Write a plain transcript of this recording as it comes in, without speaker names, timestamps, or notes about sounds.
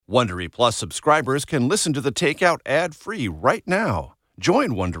Wondery Plus subscribers can listen to The Takeout ad-free right now.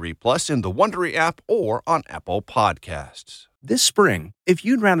 Join Wondery Plus in the Wondery app or on Apple Podcasts. This spring, if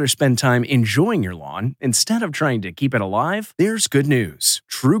you'd rather spend time enjoying your lawn instead of trying to keep it alive, there's good news.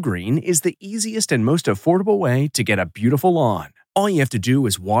 TruGreen is the easiest and most affordable way to get a beautiful lawn. All you have to do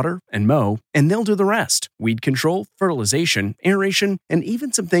is water and mow, and they'll do the rest. Weed control, fertilization, aeration, and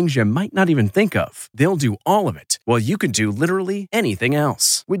even some things you might not even think of. They'll do all of it, while you can do literally anything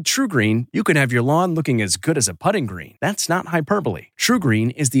else. With TruGreen, you can have your lawn looking as good as a putting green. That's not hyperbole.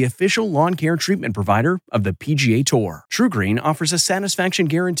 TruGreen is the official lawn care treatment provider of the PGA Tour. TruGreen offers a satisfaction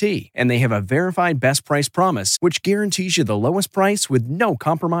guarantee, and they have a verified best price promise, which guarantees you the lowest price with no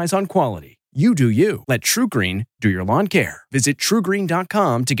compromise on quality. You do you. Let TruGreen do your lawn care. Visit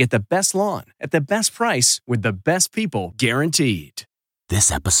TruGreen.com to get the best lawn at the best price with the best people guaranteed.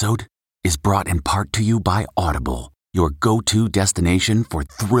 This episode is brought in part to you by Audible, your go-to destination for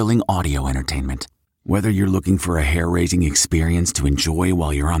thrilling audio entertainment. Whether you're looking for a hair-raising experience to enjoy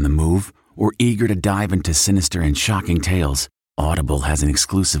while you're on the move or eager to dive into sinister and shocking tales, Audible has an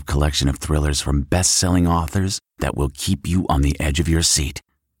exclusive collection of thrillers from best-selling authors that will keep you on the edge of your seat.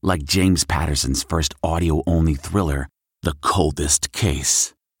 Like James Patterson's first audio-only thriller, The Coldest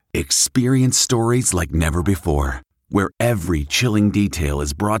Case. Experience stories like never before, where every chilling detail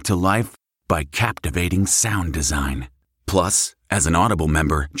is brought to life by captivating sound design. Plus, as an Audible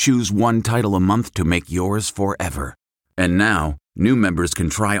member, choose one title a month to make yours forever. And now, new members can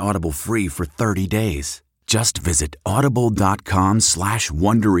try Audible free for 30 days. Just visit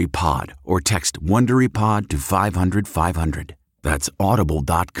audible.com/WonderyPod or text WonderyPod to 500-500. That's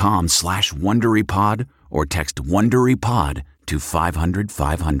audible.com/WonderyPod or text WonderyPod to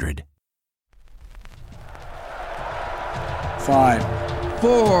 500-500. 5,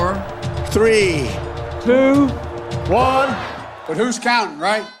 4, 3, 2, 1. But who's counting,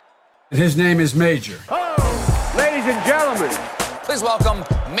 right? His name is Major. Oh, ladies and gentlemen, please welcome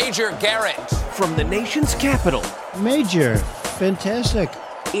Major Garrett. From the nation's capital. Major, fantastic.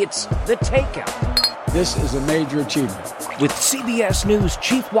 It's The Takeout. This is a major achievement. With CBS News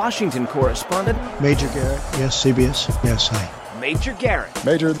Chief Washington Correspondent Major Garrett, yes, CBS, yes, hi. Major Garrett.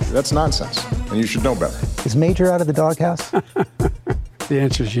 Major, that's nonsense, and you should know better. Is Major out of the doghouse? The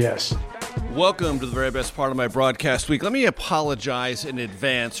answer is yes. Welcome to the very best part of my broadcast week. Let me apologize in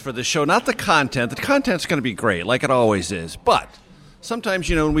advance for the show. Not the content. The content's going to be great, like it always is. But sometimes,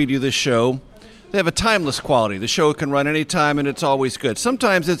 when we do this show, they have a timeless quality. The show can run anytime, and it's always good.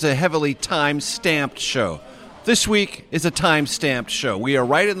 Sometimes it's a heavily time-stamped show. This week is a time-stamped show. We are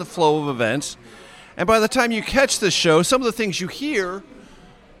right in the flow of events. And by the time you catch this show, some of the things you hear,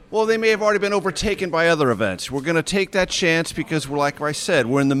 well, they may have already been overtaken by other events. We're going to take that chance because like I said,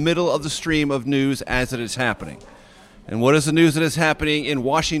 we're in the middle of the stream of news as it is happening. And what is the news that is happening in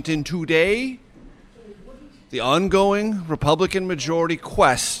Washington today? The ongoing Republican majority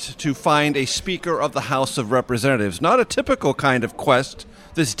quest to find a Speaker of the House of Representatives. Not a typical kind of quest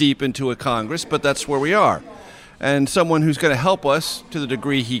this deep into a Congress, but that's where we are. And someone who's going to help us, to the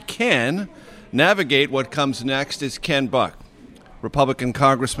degree he can, navigate what comes next is Ken Buck, Republican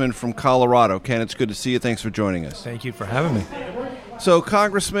Congressman from Colorado. Ken, it's good to see you. Thanks for joining us. Thank you for having me. So,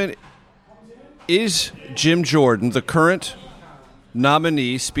 Congressman, is Jim Jordan, the current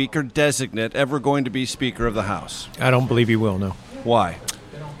nominee, Speaker designate, ever going to be Speaker of the House? I don't believe he will, no. Why?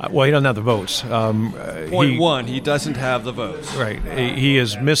 Well, he doesn't have the votes. Point one, he doesn't have the votes. Right. He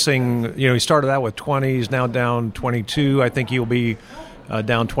is missing, he started out with 20, he's now down 22. I think he'll be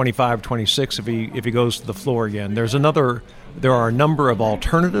down 25, 26 if he goes to the floor again. There are a number of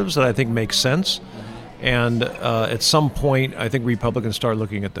alternatives that I think make sense. And at some point, I think Republicans start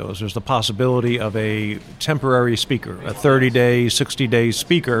looking at those. There's the possibility of a temporary speaker, a 30-day, 60-day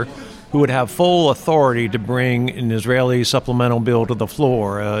speaker who would have full authority to bring an Israeli supplemental bill to the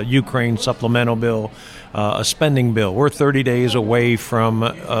floor, a Ukraine supplemental bill, a spending bill. We're 30 days away from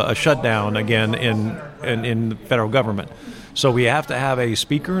a shutdown again in the federal government. So we have to have a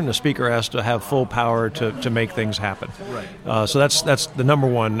speaker, and the speaker has to have full power to make things happen. Right. So that's the number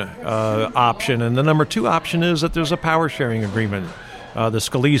one option. And the number two option is that there's a power-sharing agreement. The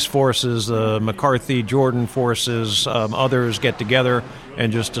Scalise forces, the McCarthy-Jordan forces, others get together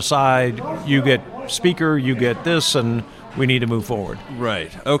and just decide, you get speaker, you get this, and we need to move forward.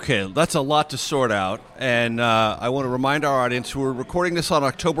 Right. Okay, that's a lot to sort out. And I want to remind our audience, we're recording this on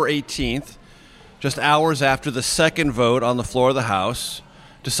October 18th, just hours after the second vote on the floor of the House,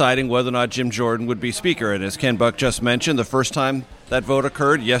 deciding whether or not Jim Jordan would be Speaker. And as Ken Buck just mentioned, the first time that vote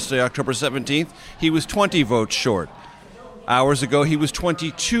occurred, yesterday, October 17th, he was 20 votes short. Hours ago, he was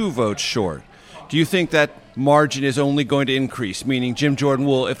 22 votes short. Do you think that margin is only going to increase, meaning Jim Jordan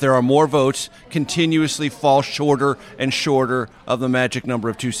will, if there are more votes, continuously fall shorter and shorter of the magic number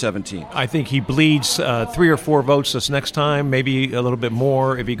of 217? I think he bleeds 3 or 4 votes this next time, maybe a little bit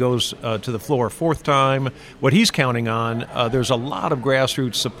more if he goes to the floor a 4th time. What he's counting on, there's a lot of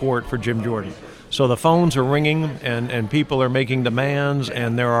grassroots support for Jim Jordan. So the phones are ringing and people are making demands,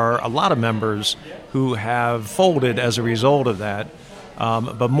 and there are a lot of members who have folded as a result of that.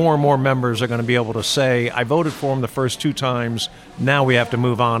 But more and more members are going to be able to say, I voted for him the first 2 times, now we have to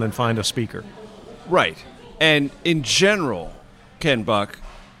move on and find a speaker. Right. And in general, Ken Buck,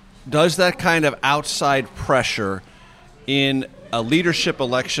 does that kind of outside pressure in a leadership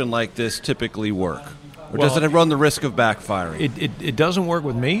election like this typically work? Or does it run the risk of backfiring? It doesn't work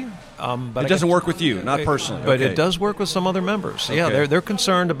with me. But it doesn't work with you, not personally. But it does work with some other members. Okay. Yeah, they're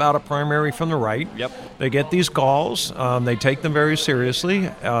concerned about a primary from the right. Yep. They get these calls. They take them very seriously,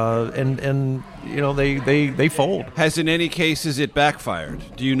 and they fold. Has in any cases it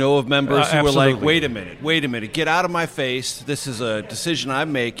backfired? Do you know of members who were like, wait a minute, get out of my face. This is a decision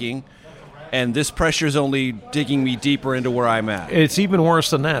I'm making. And this pressure is only digging me deeper into where I'm at. It's even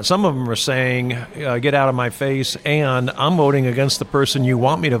worse than that. Some of them are saying, get out of my face, and I'm voting against the person you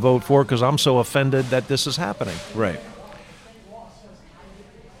want me to vote for because I'm so offended that this is happening. Right.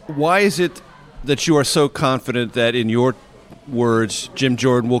 Why is it that you are so confident that, in your words, Jim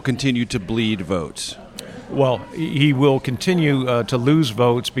Jordan will continue to bleed votes? Well, he will continue to lose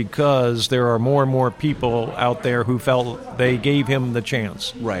votes because there are more and more people out there who felt they gave him the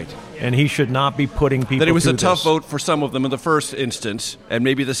chance. Right. And he should not be putting people that it was through a tough this. vote for some of them in the first instance and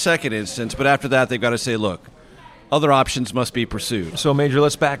maybe the second instance, but after that they've got to say, look, other options must be pursued. So, Major,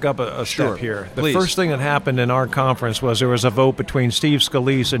 let's back up a step here. The first thing that happened in our conference was there was a vote between Steve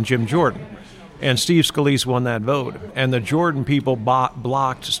Scalise and Jim Jordan. And Steve Scalise won that vote. And the Jordan people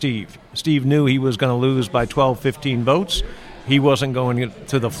blocked Steve. Steve knew he was going to lose by 12, 15 votes. He wasn't going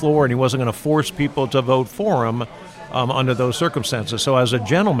to the floor, and he wasn't going to force people to vote for him under those circumstances. So as a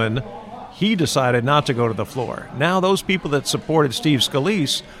gentleman, he decided not to go to the floor. Now those people that supported Steve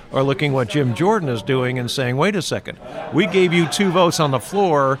Scalise are looking what Jim Jordan is doing and saying, wait a second, we gave you 2 votes on the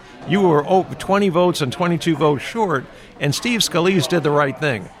floor. You were 20 votes and 22 votes short, and Steve Scalise did the right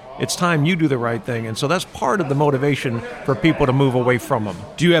thing. It's time you do the right thing. And so that's part of the motivation for people to move away from him.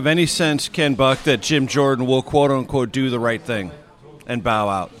 Do you have any sense, Ken Buck, that Jim Jordan will, quote-unquote, do the right thing and bow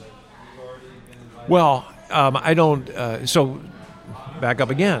out? Well, I don't. So back up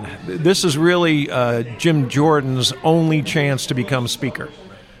again. This is really Jim Jordan's only chance to become speaker.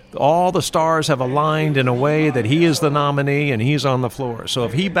 All the stars have aligned in a way that he is the nominee and he's on the floor. So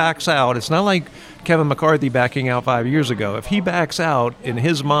if he backs out, it's not like Kevin McCarthy backing out 5 years ago. If he backs out, in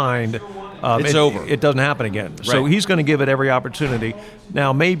his mind, it's over. It doesn't happen again. Right. So he's going to give it every opportunity.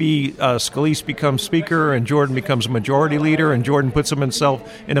 Now, maybe Scalise becomes speaker and Jordan becomes majority leader and Jordan puts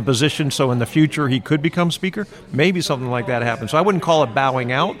himself in a position so in the future he could become speaker. Maybe something like that happens. So I wouldn't call it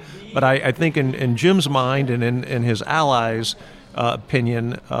bowing out, but I think in Jim's mind and in his allies'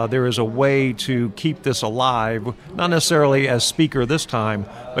 opinion, there is a way to keep this alive, not necessarily as speaker this time,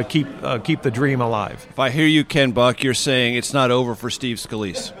 but keep the dream alive. If I hear you, Ken Buck, you're saying it's not over for Steve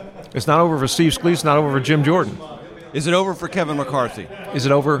Scalise. It's not over for Steve Scalise, not over for Jim Jordan. Is it over for Kevin McCarthy? Is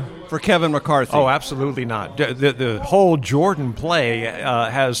it over? For Kevin McCarthy? Oh, absolutely not. The whole Jordan play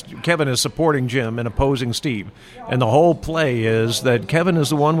Kevin is supporting Jim and opposing Steve. And the whole play is that Kevin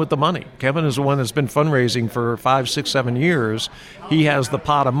is the one with the money. Kevin is the one that's been fundraising for 5, 6, 7 years. He has the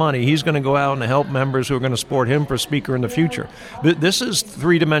pot of money. He's going to go out and help members who are going to support him for speaker in the future. This is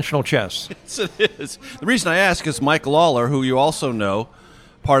three-dimensional chess. Yes, it is. The reason I ask is Mike Lawler, who you also know,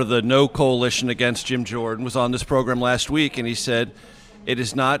 part of the No Coalition Against Jim Jordan, was on this program last week, and he said it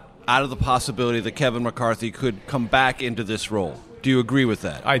is not out of the possibility that Kevin McCarthy could come back into this role. Do you agree with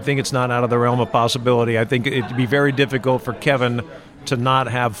that? I think it's not out of the realm of possibility. I think it'd be very difficult for Kevin to not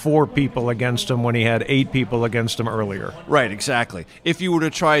have 4 people against him when he had 8 people against him earlier. Right, exactly. If you were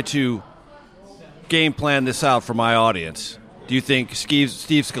to try to game plan this out for my audience, do you think Steve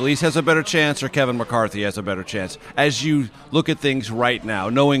Scalise has a better chance or Kevin McCarthy has a better chance as you look at things right now,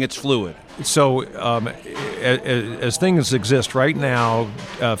 knowing it's fluid? So as things exist right now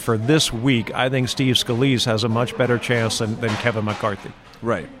for this week, I think Steve Scalise has a much better chance than Kevin McCarthy.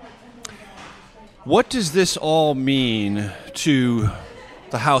 Right. What does this all mean to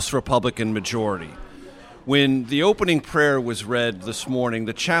the House Republican majority? When the opening prayer was read this morning,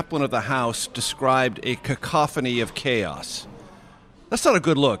 the chaplain of the House described a cacophony of chaos. That's not a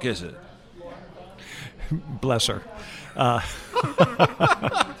good look, is it?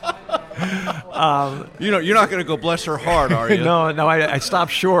 You're not going to go bless her heart, are you? No, I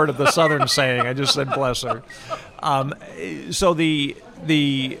stopped short of the Southern saying. I just said bless her. So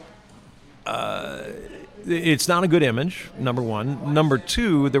it's not a good image, number one. Number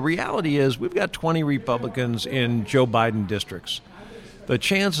two, the reality is we've got 20 Republicans in Joe Biden districts. The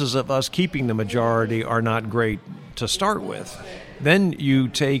chances of us keeping the majority are not great to start with. Then you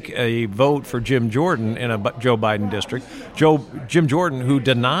take a vote for Jim Jordan in a Joe Biden district. Jim Jordan, who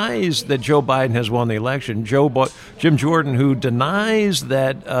denies that Joe Biden has won the election. Jim Jordan, who denies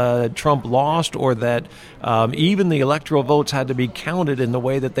that Trump lost or that even the electoral votes had to be counted in the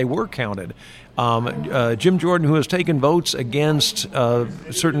way that they were counted. Jim Jordan, who has taken votes against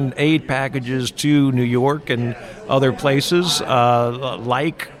certain aid packages to New York and other places,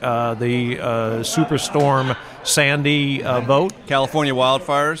 like the Superstorm Sandy vote. California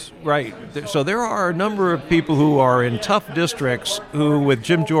wildfires. Right. So there are a number of people who are in tough districts who, with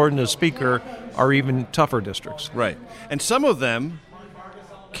Jim Jordan as Speaker, are even tougher districts. Right. And some of them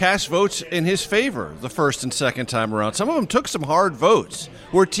cast votes in his favor the first and second time around. Some of them took some hard votes,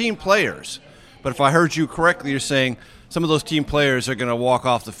 were team players. But if I heard you correctly, you're saying some of those team players are going to walk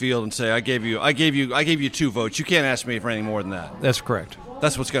off the field and say, I gave you 2 votes. You can't ask me for any more than that. That's correct.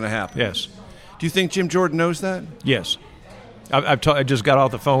 That's what's going to happen. Yes. Do you think Jim Jordan knows that? Yes. I just got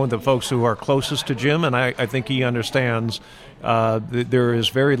off the phone with the folks who are closest to Jim, and I think he understands that there is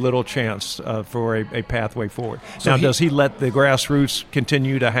very little chance for a pathway forward. So does he let the grassroots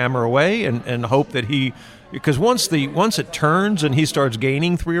continue to hammer away and hope that because once it turns and he starts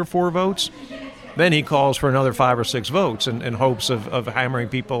gaining 3 or 4 votes, then he calls for another 5 or 6 votes in hopes of hammering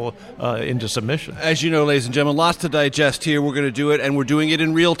people into submission. As you know, ladies and gentlemen, lots to digest here. We're going to do it, and we're doing it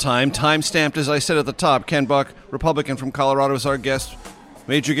in real time. Time-stamped, as I said at the top. Ken Buck, Republican from Colorado, is our guest.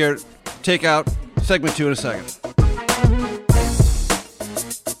 Major Garrett, Takeout, segment 2 in a second.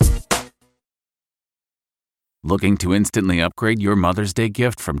 Looking to instantly upgrade your Mother's Day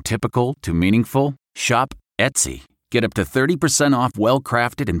gift from typical to meaningful? Shop Etsy. Get up to 30% off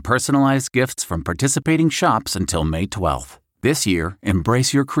well-crafted and personalized gifts from participating shops until May 12th. This year,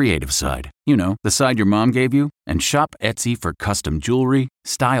 embrace your creative side. You know, the side your mom gave you. And shop Etsy for custom jewelry,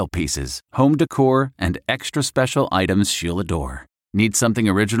 style pieces, home decor, and extra special items she'll adore. Need something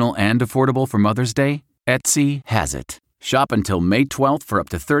original and affordable for Mother's Day? Etsy has it. Shop until May 12th for up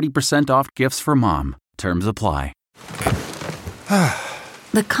to 30% off gifts for mom. Terms apply.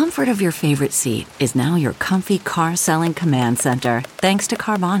 The comfort of your favorite seat is now your comfy car selling command center, thanks to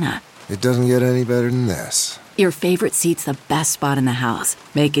Carvana. It doesn't get any better than this. Your favorite seat's the best spot in the house.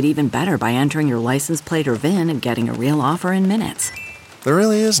 Make it even better by entering your license plate or VIN and getting a real offer in minutes. There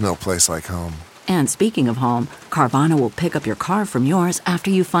really is no place like home. And speaking of home, Carvana will pick up your car from yours after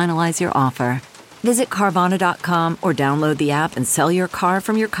you finalize your offer. Visit Carvana.com or download the app and sell your car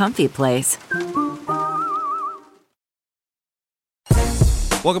from your comfy place.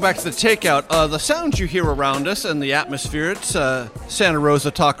 Welcome back to the Takeout. The sounds you hear around us and the atmosphere, it's Santa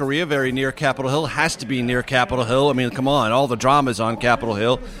Rosa Taqueria, very near Capitol Hill. Has to be near Capitol Hill. I mean, come on, all the drama is on Capitol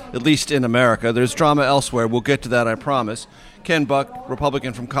Hill, at least in America. There's drama elsewhere. We'll get to that, I promise. Ken Buck,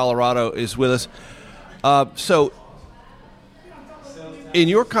 Republican from Colorado, is with us. So, in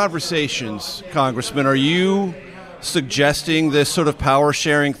your conversations, Congressman, are you suggesting this sort of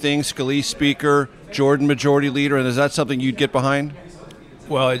power-sharing thing, Scalise Speaker, Jordan Majority Leader, and is that something you'd get behind?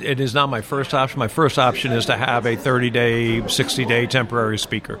 Well, it is not my first option. My first option is to have a 30-day, 60-day temporary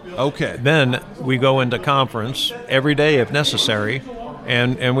speaker. Okay. Then we go into conference every day if necessary,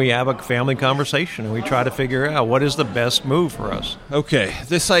 and we have a family conversation, and we try to figure out what is the best move for us. Okay.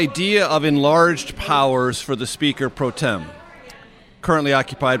 This idea of enlarged powers for the Speaker pro tem, currently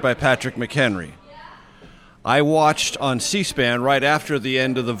occupied by Patrick McHenry. I watched on C-SPAN right after the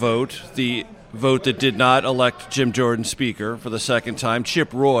end of the vote that did not elect Jim Jordan Speaker for the second time.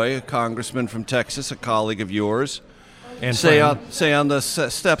 Chip Roy, a congressman from Texas, a colleague of yours, and say on the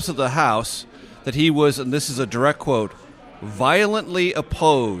steps of the House that he was, and this is a direct quote, violently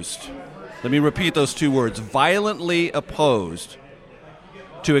opposed. Let me repeat those 2 words, violently opposed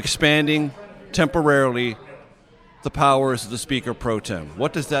to expanding temporarily the powers of the Speaker pro tem.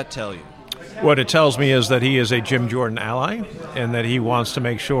 What does that tell you? What it tells me is that he is a Jim Jordan ally and that he wants to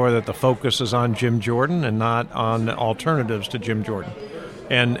make sure that the focus is on Jim Jordan and not on alternatives to Jim Jordan.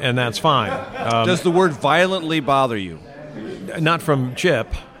 And that's fine. Does the word violently bother you? Not from Chip.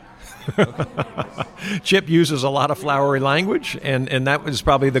 Chip uses a lot of flowery language, and that was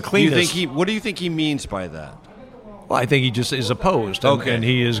probably the cleanest. What do you think he means by that? Well, I think he just is opposed, okay. And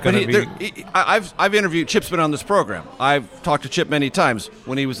he is going to be... I've interviewed, Chip's been on this program. I've talked to Chip many times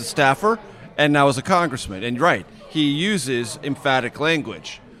when he was a staffer and now as a congressman. And right, he uses emphatic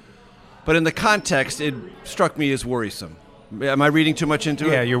language. But in the context, it struck me as worrisome. Am I reading too much into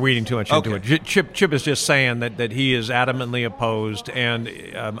it? Yeah, you're reading too much into it. Chip is just saying that he is adamantly opposed, and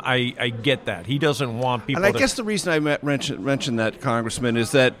I get that. He doesn't want people And I guess the reason I mentioned that, Congressman,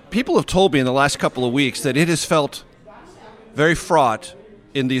 is that people have told me in the last couple of weeks that it has felt very fraught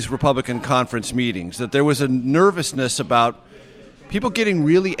in these Republican conference meetings, that there was a nervousness about people getting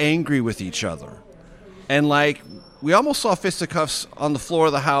really angry with each other. And, like, we almost saw fisticuffs on the floor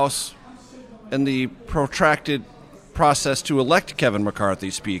of the House in the protracted process to elect Kevin McCarthy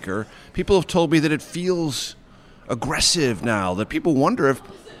Speaker. People have told me that it feels aggressive now, that people wonder if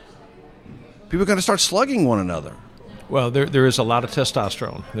people are going to start slugging one another. Well, there is a lot of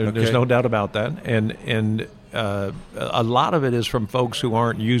testosterone. There's no doubt about that. And a lot of it is from folks who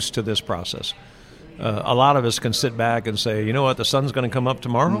aren't used to this process. A lot of us can sit back and say, you know what, the sun's going to come up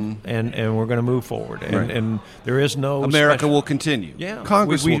tomorrow, and we're going to move forward. And there is no America will continue. Yeah,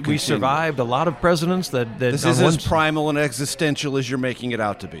 Congress will continue. We survived a lot of presidents that this is as primal and existential as you're making it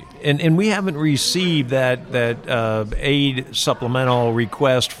out to be. And we haven't received that aid supplemental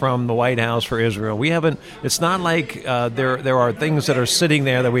request from the White House for Israel. We haven't. It's not like there are things that are sitting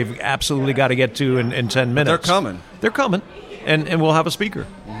there that we've absolutely got to get to in 10 minutes. They're coming, and we'll have a speaker.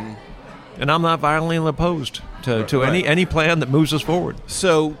 And I'm not violently opposed to any plan that moves us forward.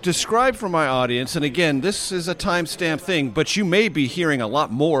 So describe for my audience, and again, this is a timestamp thing, but you may be hearing a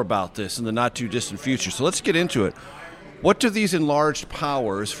lot more about this in the not-too-distant future. So let's get into it. What do these enlarged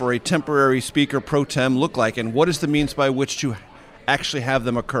powers for a temporary Speaker pro tem look like, and what is the means by which to actually have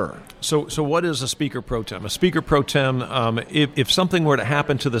them occur? So what is a Speaker pro tem? A Speaker pro tem, if something were to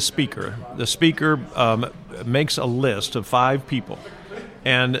happen to the Speaker makes a list of 5 people.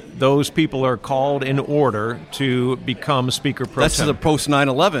 And those people are called in order to become Speaker pro tem. That's the post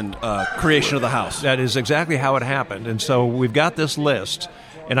 9/11 creation of the House. That is exactly how it happened. And so we've got this list,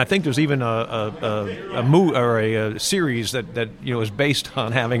 and I think there's even a series that is based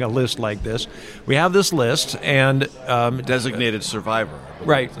on having a list like this. We have this list, and designated survivor.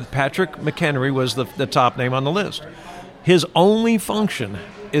 Right, Patrick McHenry was the top name on the list. His only function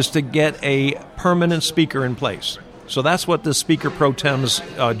is to get a permanent Speaker in place. So that's what the Speaker pro tem's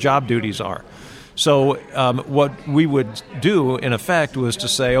job duties are. So what we would do, in effect, was to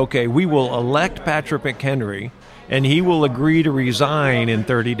say, okay, we will elect Patrick McHenry, and he will agree to resign in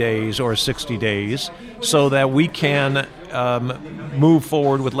 30 days or 60 days so that we can move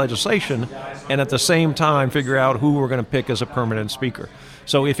forward with legislation and at the same time figure out who we're going to pick as a permanent Speaker.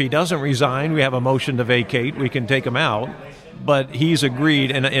 So if he doesn't resign, we have a motion to vacate. We can take him out. But he's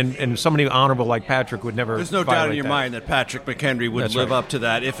agreed, and somebody honorable like Patrick would never. There's no doubt in your mind that Patrick McHenry would live up to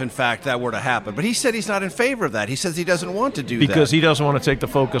that if, in fact, that were to happen. But he said he's not in favor of that. He says he doesn't want to do that. Because he doesn't want to take the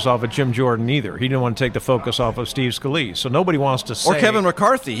focus off of Jim Jordan either. He didn't want to take the focus off of Steve Scalise. So nobody wants to say. Or Kevin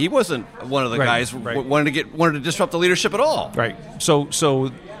McCarthy. He wasn't one of the guys who wanted to disrupt the leadership at all. Right.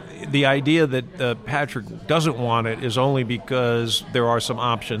 So the idea that Patrick doesn't want it is only because there are some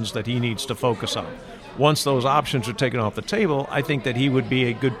options that he needs to focus on. Once those options are taken off the table, I think that he would be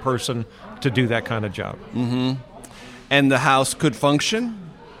a good person to do that kind of job. Mm-hmm. And the House could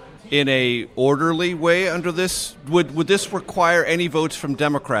function in a orderly way under this? Would this require any votes from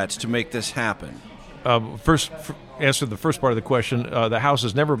Democrats to make this happen? First, answer the first part of the question. The House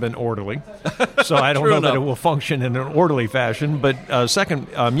has never been orderly, so I don't know that it will function in an orderly fashion. But second,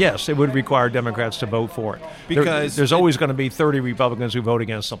 yes, it would require Democrats to vote for it. Because there's always going to be 30 Republicans who vote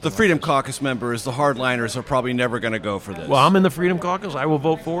against something. The Freedom Caucus members, the hardliners, are probably never going to go for this. Well, I'm in the Freedom Caucus. I will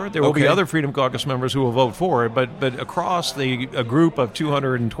vote for it. There will be other Freedom Caucus members who will vote for it. But across a group of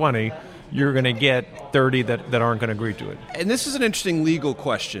 220, you're going to get 30 that aren't going to agree to it. And this is an interesting legal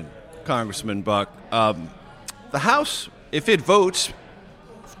question, Congressman Buck. The House, if it votes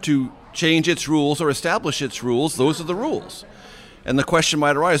to change its rules or establish its rules, those are the rules. And the question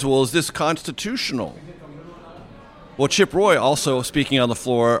might arise, well, is this constitutional? Well, Chip Roy, also speaking on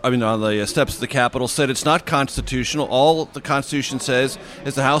the steps of the Capitol, said it's not constitutional. All the Constitution says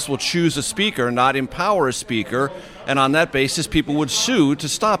is the House will choose a speaker, not empower a speaker, and on that basis, people would sue to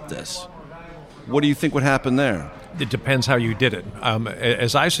stop this. What do you think would happen there? It depends how you did it.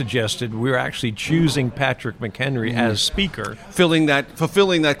 As I suggested, we're actually choosing Patrick McHenry as Speaker, fulfilling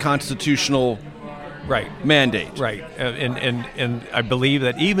that constitutional mandate. Right, and I believe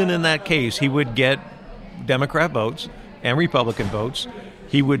that even in that case, he would get Democrat votes and Republican votes.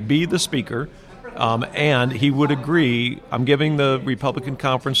 He would be the Speaker. And he would agree, I'm giving the Republican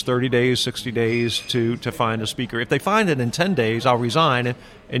conference 30 days, 60 days to find a speaker. If they find it in 10 days, I'll resign,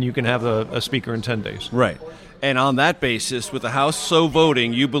 and you can have a speaker in 10 days. Right. And on that basis, with the House so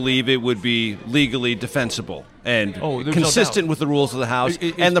voting, you believe it would be legally defensible and consistent with the rules of the House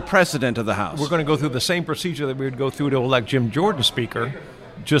and the precedent of the House. We're going to go through the same procedure that we would go through to elect Jim Jordan Speaker,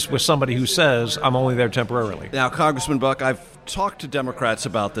 just with somebody who says, I'm only there temporarily. Now, Congressman Buck, I've talked to Democrats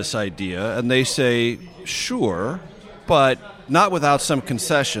about this idea, and they say, sure, but not without some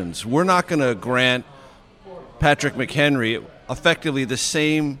concessions. We're not going to grant Patrick McHenry effectively the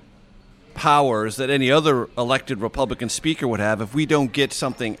same powers that any other elected Republican speaker would have if we don't get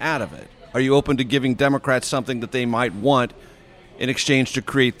something out of it. Are you open to giving Democrats something that they might want in exchange to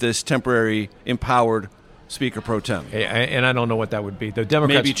create this temporary empowered Speaker pro tem? And I don't know what that would be. The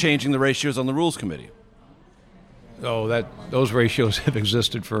Democrats maybe changing the ratios on the Rules Committee. Oh, those ratios have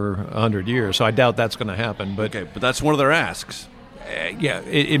existed for 100 years, so I doubt that's going to happen. But okay, but that's one of their asks. Yeah,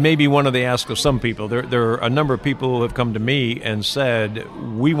 it may be one of the asks of some people. There are a number of people who have come to me and said,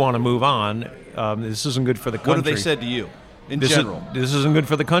 we want to move on. This isn't good for the country. What have they said to you in general? This isn't good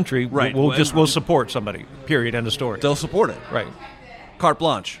for the country. Right. We'll support somebody, period, end of story. They'll support it. Right. Carte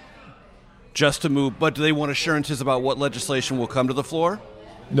blanche. Just to move. But do they want assurances about what legislation will come to the floor?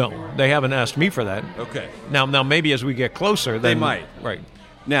 No, they haven't asked me for that. Okay. Now maybe as we get closer, they might. Right.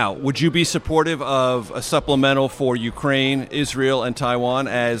 Now, would you be supportive of a supplemental for Ukraine, Israel, and Taiwan,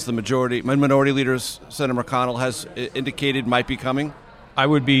 as the minority leader, Senator McConnell, has indicated might be coming? I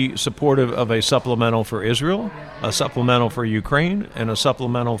would be supportive of a supplemental for Israel, a supplemental for Ukraine, and a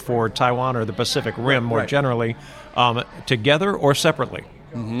supplemental for Taiwan or the Pacific Rim more generally, together or separately.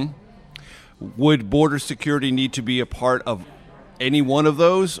 Mm-hmm. Would border security need to be a part of any one of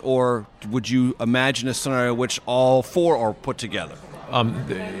those, or would you imagine a scenario in which all four are put together?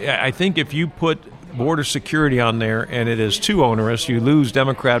 I think if you put border security on there and it is too onerous, you lose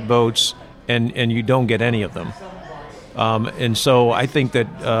Democrat votes and you don't get any of them. And so I think that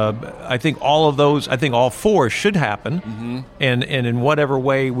all of those, I think all four should happen, and in whatever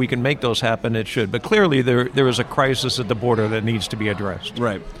way we can make those happen, it should. But clearly there is a crisis at the border that needs to be addressed.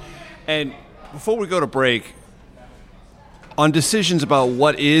 Right. And before we go to break, on decisions about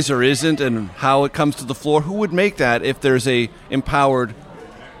what is or isn't and how it comes to the floor, who would make that if there's a empowered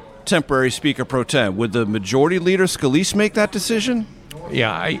temporary Speaker pro tem? Would the majority leader, Scalise, make that decision?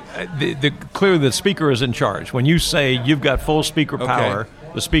 Yeah, clearly the Speaker is in charge. When you say you've got full Speaker power,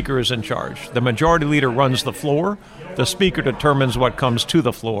 the Speaker is in charge. The majority leader runs the floor. The Speaker determines what comes to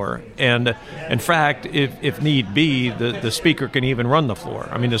the floor. And, in fact, if need be, the Speaker can even run the floor.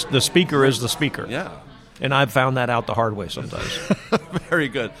 I mean, the Speaker is the Speaker. Yeah. And I've found that out the hard way sometimes. Very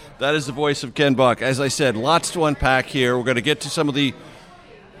good. That is the voice of Ken Buck. As I said, lots to unpack here. We're going to get to some of the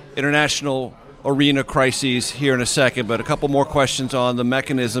international arena crises here in a second, but a couple more questions on the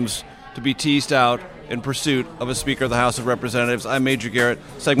mechanisms to be teased out in pursuit of a Speaker of the House of Representatives. I'm Major Garrett.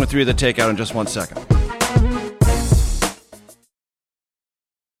 Segment 3 of The Takeout in just 1 second.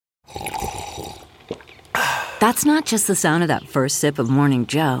 That's not just the sound of that first sip of Morning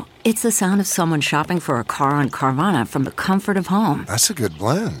Joe. It's the sound of someone shopping for a car on Carvana from the comfort of home. That's a good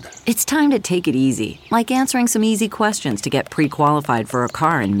blend. It's time to take it easy, like answering some easy questions to get pre-qualified for a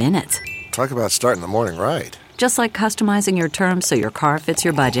car in minutes. Talk about starting the morning right. Just like customizing your terms so your car fits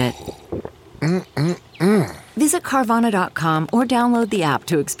your budget. Visit Carvana.com or download the app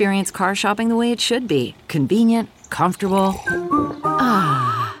to experience car shopping the way it should be. Convenient, comfortable.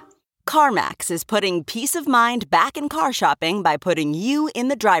 CarMax is putting peace of mind back in car shopping by putting you in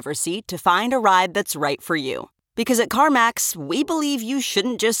the driver's seat to find a ride that's right for you. Because at CarMax, we believe you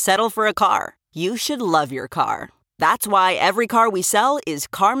shouldn't just settle for a car. You should love your car. That's why every car we sell is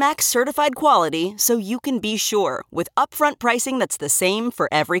CarMax certified quality, so you can be sure with upfront pricing that's the same for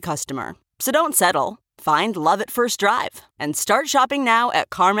every customer. So don't settle. Find love at first drive and start shopping now at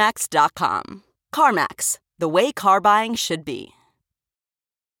CarMax.com. CarMax, the way car buying should be.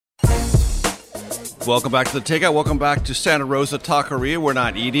 Welcome back to The Takeout. Welcome back to Santa Rosa Taqueria. We're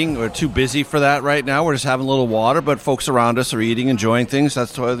not eating. We're too busy for that right now. We're just having a little water, but folks around us are eating, enjoying things.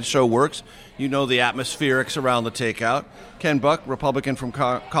 That's the way the show works. You know the atmospherics around The Takeout. Ken Buck, Republican from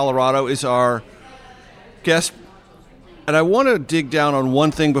Colorado, is our guest. And I want to dig down on one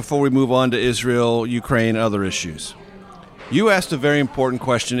thing before we move on to Israel, Ukraine, and other issues. You asked a very important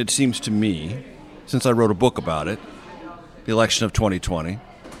question, it seems to me, since I wrote a book about it, the election of 2020,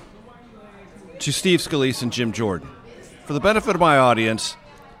 to Steve Scalise and Jim Jordan. For the benefit of my audience,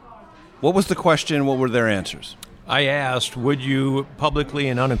 what was the question? What were their answers? I asked, would you publicly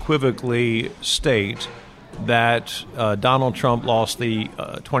and unequivocally state that Donald Trump lost the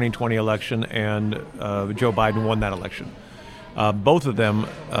 2020 election and Joe Biden won that election. Both of them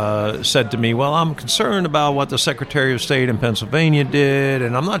said to me, well, I'm concerned about what the Secretary of State in Pennsylvania did,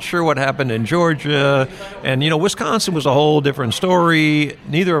 and I'm not sure what happened in Georgia. And, Wisconsin was a whole different story.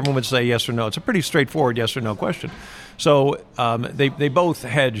 Neither of them would say yes or no. It's a pretty straightforward yes or no question. So they both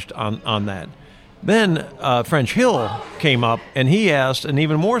hedged on that. Then French Hill came up, and he asked an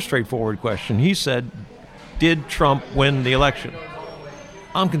even more straightforward question. He said, did Trump win the election?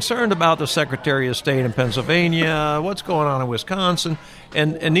 I'm concerned about the Secretary of State in Pennsylvania, what's going on in Wisconsin,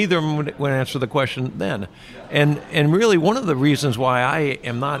 and neither of them would answer the question then. And really one of the reasons why I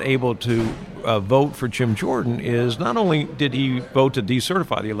am not able to vote for Jim Jordan is not only did he vote to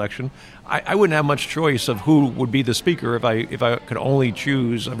decertify the election, I wouldn't have much choice of who would be the speaker if I could only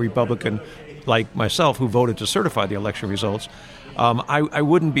choose a Republican like myself who voted to certify the election results. I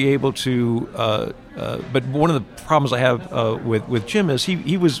wouldn't be able to, but one of the problems I have with Jim is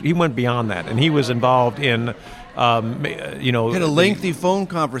he went beyond that, and he was involved in, He had a lengthy phone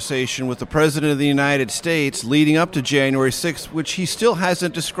conversation with the President of the United States leading up to January 6th, which he still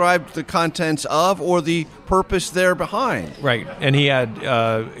hasn't described the contents of or the purpose there behind. Right, and he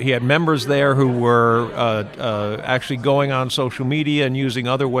had members there who were actually going on social media and using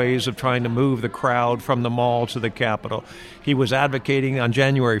other ways of trying to move the crowd from the mall to the Capitol. He was advocating on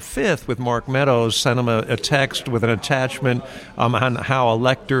January 5th with Mark Meadows, sent him a text with an attachment on how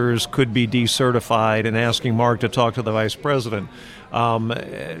electors could be decertified and asking Mark to talk to the vice president.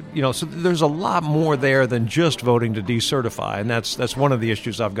 So there's a lot more there than just voting to decertify, and that's one of the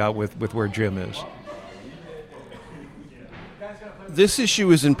issues I've got with where Jim is. This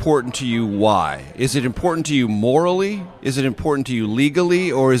issue is important to you. Why? Is it important to you morally? Is it important to you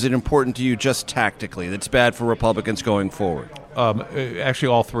legally? Or is it important to you just tactically? That's bad for Republicans going forward. Actually,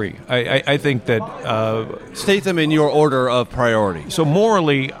 all three. I think that... State them in your order of priority. So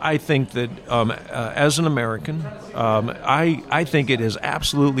morally, I think that as an American, I think it is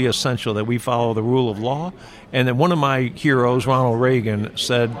absolutely essential that we follow the rule of law. And that one of my heroes, Ronald Reagan,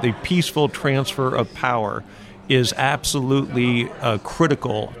 said the peaceful transfer of power is absolutely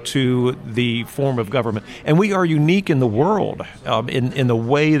critical to the form of government. And we are unique in the world in the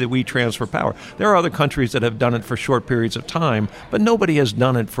way that we transfer power. There are other countries that have done it for short periods of time, but nobody has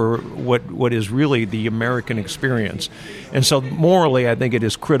done it for what is really the American experience. And so morally, I think it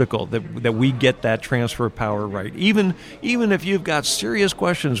is critical that we get that transfer of power right. Even if you've got serious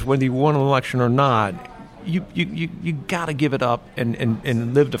questions whether you won an election or not, you got to give it up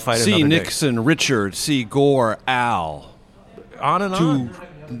and live to fight another day. See Nixon, Richard, see Gore, Al. On and on.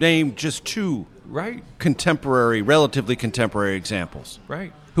 To name just two right relatively contemporary examples.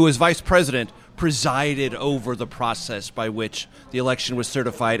 Right. Who as vice president presided over the process by which the election was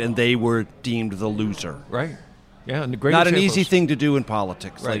certified and they were deemed the loser. Right. Yeah, and not an easy thing to do in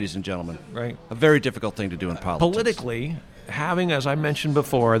politics, right. Ladies and gentlemen. Right. A very difficult thing to do in politics. Politically, having, as I mentioned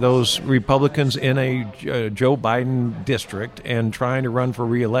before, those Republicans in a Joe Biden district and trying to run for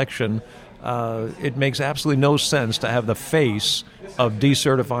re-election, it makes absolutely no sense to have the face of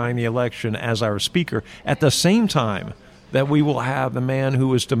decertifying the election as our speaker at the same time that we will have the man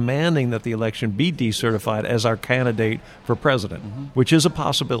who is demanding that the election be decertified as our candidate for president, which is a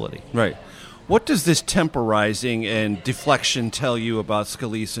possibility. Right. What does this temporizing and deflection tell you about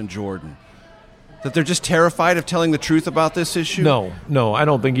Scalise and Jordan? That they're just terrified of telling the truth about this issue? No, I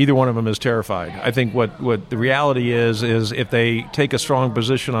don't think either one of them is terrified. I think what the reality is if they take a strong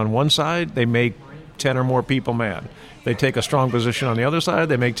position on one side, they make 10 or more people mad. They take a strong position on the other side,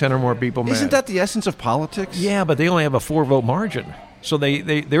 they make 10 or more people mad. Isn't that the essence of politics? Yeah, but they only have a 4-vote margin. So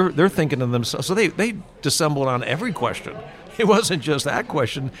they're thinking to themselves. So they dissembled on every question. It wasn't just that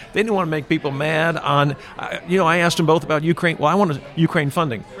question. They didn't want to make people mad on, I asked them both about Ukraine. Well, I want Ukraine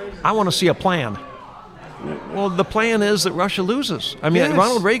funding. I want to see a plan. Well, the plan is that Russia loses. I mean, yes.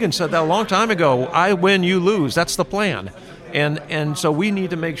 Ronald Reagan said that a long time ago. I win, you lose. That's the plan. And so we need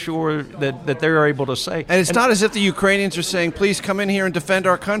to make sure that they're able to say. And it's not as if the Ukrainians are saying, please come in here and defend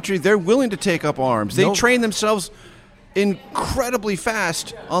our country. They're willing to take up arms. They train themselves incredibly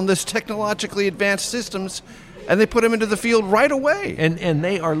fast on this technologically advanced systems, and they put them into the field right away. And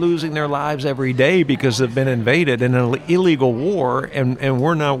they are losing their lives every day because they've been invaded in an illegal war, and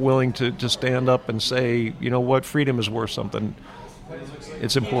we're not willing to stand up and say, you know what, freedom is worth something.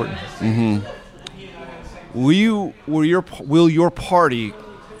 It's important. Mm-hmm. Will your party,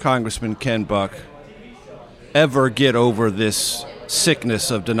 Congressman Ken Buck, ever get over this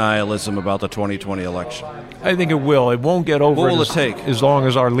sickness of denialism about the 2020 election? I think it will. It won't get over what will it take? As long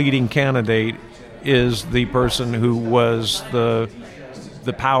as our leading candidate is the person who was the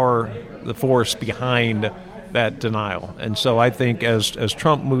the power, the force behind that denial. And so I think as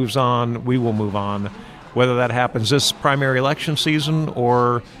Trump moves on, we will move on, whether that happens this primary election season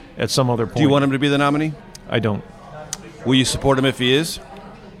or at some other point. Do you want him to be the nominee? I don't. Will you support him if he is?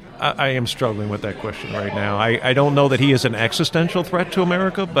 I am struggling with that question right now. I don't know that he is an existential threat to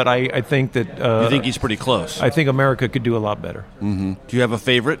America, but I think that... you think he's pretty close? I think America could do a lot better. Mm-hmm. Do you have a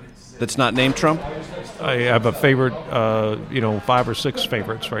favorite that's not named Trump? I have a favorite, 5 or 6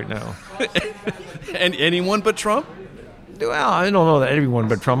 favorites right now. And anyone but Trump? Well, I don't know that everyone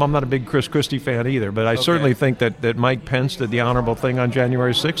but Trump. I'm not a big Chris Christie fan either, but I certainly think that Mike Pence did the honorable thing on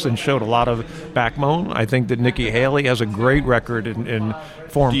January 6th and showed a lot of backbone. I think that Nikki Haley has a great record in foreign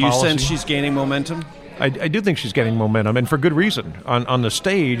policy. Do you sense she's gaining momentum? I do think she's getting momentum, and for good reason. On the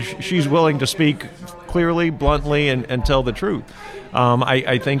stage, she's willing to speak clearly, bluntly, and tell the truth.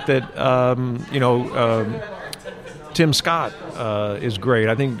 I think that, Tim Scott is great.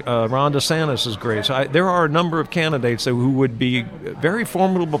 I think Ron DeSantis is great. So there are a number of candidates who would be very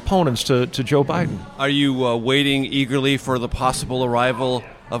formidable opponents to Joe Biden. Are you waiting eagerly for the possible arrival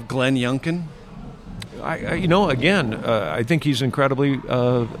of Glenn Youngkin? I think he's incredibly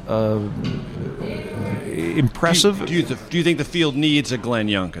impressive. Do you think the field needs a Glenn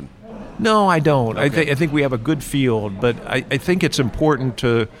Youngkin? No, I don't. Okay. I think we have a good field, but I think it's important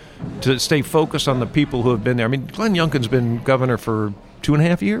to stay focused on the people who have been there. I mean, Glenn Youngkin's been governor for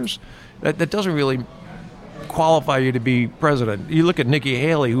 2.5 years. That doesn't really qualify you to be president. You look at Nikki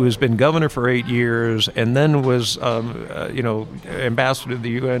Haley, who has been governor for 8 years and then was, ambassador to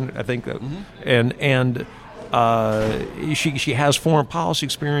the UN, I think, and she has foreign policy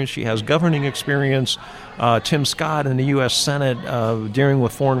experience. She has governing experience. Tim Scott in the U.S. Senate dealing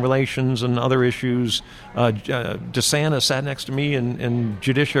with foreign relations and other issues. DeSantis sat next to me in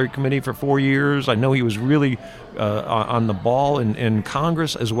Judiciary Committee for 4 years. I know he was really on the ball in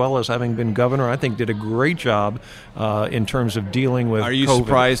Congress as well as having been governor. I think did a great job in terms of dealing with Are you COVID.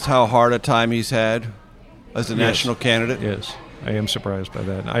 surprised how hard a time he's had as a national candidate? Yes. I am surprised by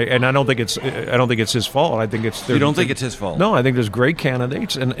that, I don't think it's his fault. I think it's you don't think it's his fault? No, I think there's great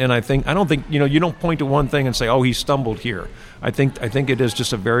candidates, and I don't think you don't point to one thing and say, oh, he stumbled here. I think it is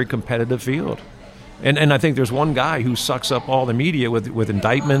just a very competitive field, and I think there's one guy who sucks up all the media with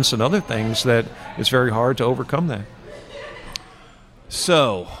indictments and other things that it's very hard to overcome that.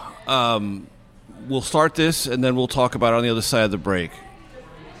 So, we'll start this, and then we'll talk about it on the other side of the break.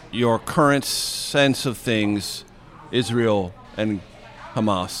 Your current sense of things, Israel and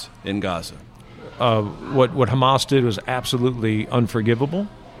Hamas in Gaza. What Hamas did was absolutely unforgivable.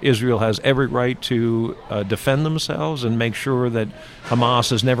 Israel has every right to defend themselves and make sure that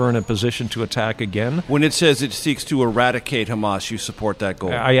Hamas is never in a position to attack again. When it says it seeks to eradicate Hamas, you support that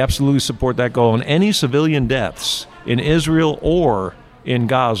goal? I absolutely support that goal. And any civilian deaths in Israel or in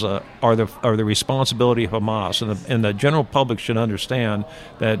Gaza are the responsibility of Hamas, and the general public should understand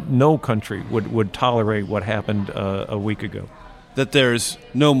that no country would tolerate what happened a week ago. That there's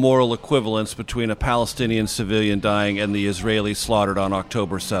no moral equivalence between a Palestinian civilian dying and the Israeli slaughtered on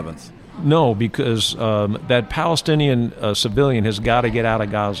October 7th? No, because that Palestinian civilian has got to get out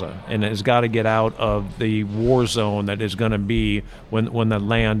of Gaza and has got to get out of the war zone that is going to be when the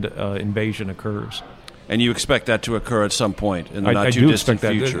land invasion occurs. And you expect that to occur at some point in the not-too-distant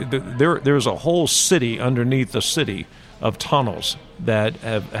future? There's a whole city underneath the city of tunnels that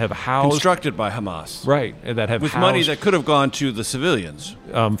have housed... Constructed by Hamas. Right. That have with housed, money that could have gone to the civilians.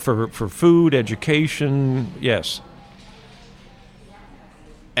 For food, education, yes.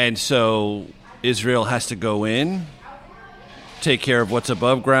 And so Israel has to go in, take care of what's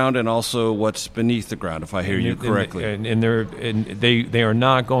above ground and also what's beneath the ground, if I hear you correctly. And they are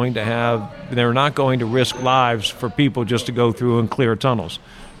not going to risk lives for people just to go through and clear tunnels.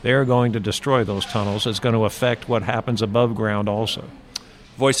 They're going to destroy those tunnels. It's going to affect what happens above ground also.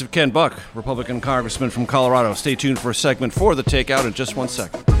 Voice of Ken Buck, Republican congressman from Colorado. Stay tuned for a segment for The Takeout in just 1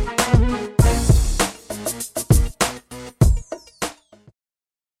 second.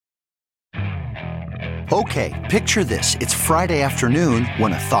 Okay, picture this. It's Friday afternoon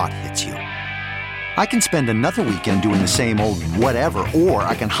when a thought hits you. I can spend another weekend doing the same old whatever, or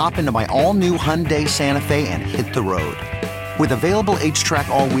I can hop into my all-new Hyundai Santa Fe and hit the road. With available H-Track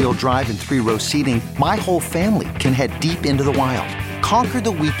all-wheel drive and 3-row seating, my whole family can head deep into the wild. Conquer the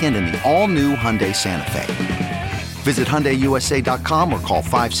weekend in the all-new Hyundai Santa Fe. Visit HyundaiUSA.com or call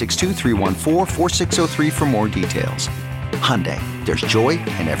 562-314-4603 for more details. Hyundai, there's joy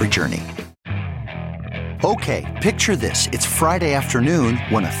in every journey. Okay, picture this. It's Friday afternoon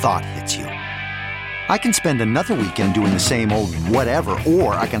when a thought hits you. I can spend another weekend doing the same old whatever,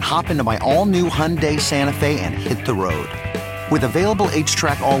 or I can hop into my all-new Hyundai Santa Fe and hit the road. With available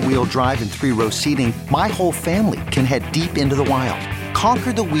H-Track all-wheel drive and 3-row seating, my whole family can head deep into the wild.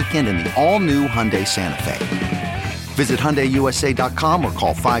 Conquer the weekend in the all-new Hyundai Santa Fe. Visit HyundaiUSA.com or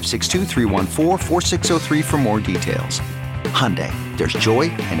call 562-314-4603 for more details. Hyundai, there's joy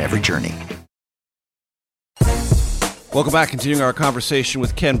in every journey. Welcome back. Continuing our conversation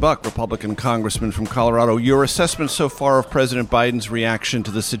with Ken Buck, Republican congressman from Colorado. Your assessment so far of President Biden's reaction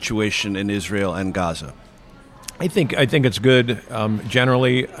to the situation in Israel and Gaza? I think it's good.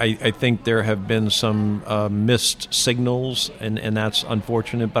 Generally, I think there have been some missed signals, and that's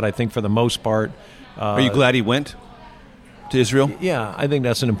unfortunate. But I think for the most part, are you glad he went to Israel? Yeah, I think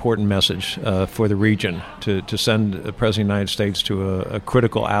that's an important message for the region to send the President of the United States to a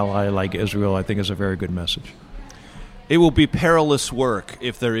critical ally like Israel. I think is a very good message. It will be perilous work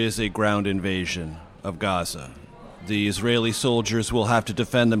if there is a ground invasion of Gaza. The Israeli soldiers will have to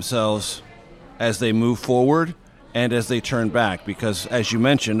defend themselves as they move forward and as they turn back, because, as you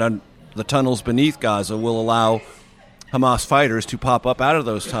mentioned, the tunnels beneath Gaza will allow Hamas fighters to pop up out of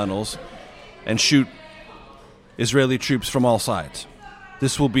those tunnels and shoot Israeli troops from all sides.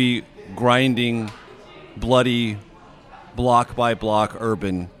 This will be grinding, bloody, block-by-block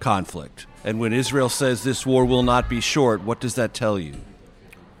urban conflict. And when Israel says this war will not be short, what does that tell you?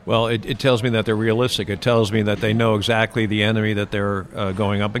 Well, it tells me that they're realistic. It tells me that they know exactly the enemy that they're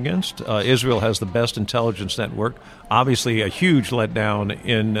going up against. Israel has the best intelligence network. Obviously, a huge letdown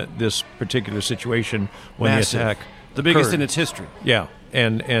in this particular situation when Massive. the attack the biggest occurred. in its history. Yeah,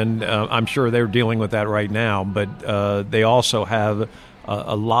 and I'm sure they're dealing with that right now. But they also have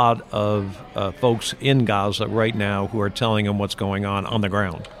a lot of folks in Gaza right now who are telling them what's going on the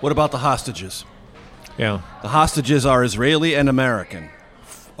ground. What about the hostages? Yeah. The hostages are Israeli and American,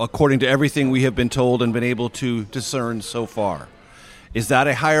 according to everything we have been told and been able to discern so far. Is that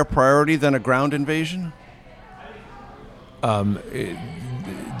a higher priority than a ground invasion? It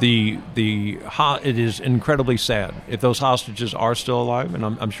is incredibly sad if those hostages are still alive, and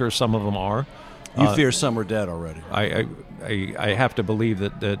I'm sure some of them are. You fear some are dead already. I have to believe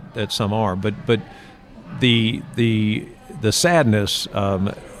that some are, but the sadness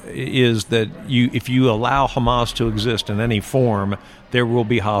is that if you allow Hamas to exist in any form, there will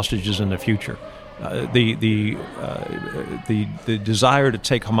be hostages in the future. The desire to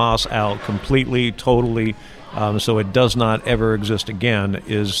take Hamas out completely, totally, so it does not ever exist again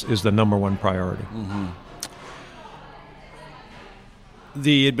is the number one priority. Mm-hmm.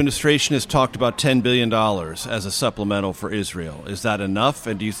 The administration has talked about $10 billion as a supplemental for Israel. Is that enough?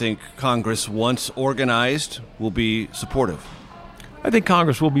 And do you think Congress, once organized, will be supportive? I think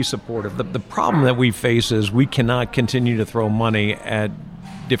Congress will be supportive. The problem that we face is we cannot continue to throw money at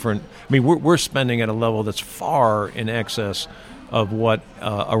different... I mean, we're spending at a level that's far in excess of what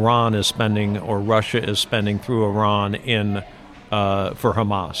Iran is spending or Russia is spending through Iran for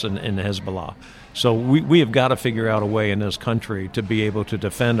Hamas and Hezbollah. So we have got to figure out a way in this country to be able to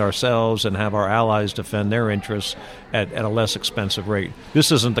defend ourselves and have our allies defend their interests at a less expensive rate.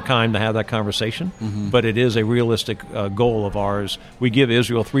 This isn't the time to have that conversation, but it is a realistic goal of ours. We give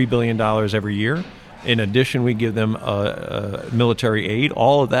Israel $3 billion every year. In addition, we give them military aid.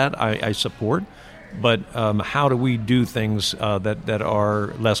 All of that I support. But how do we do things that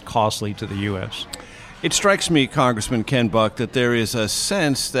are less costly to the U.S.? It strikes me, Congressman Ken Buck, that there is a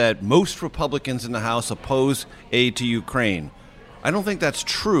sense that most Republicans in the House oppose aid to Ukraine. I don't think that's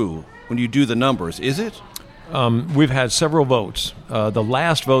true when you do the numbers, is it? We've had several votes. The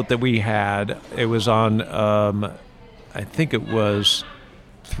last vote that we had, it was on, I think it was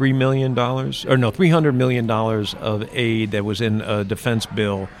 $300 million of aid that was in a defense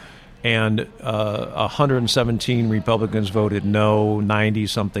bill. And 117 Republicans voted no,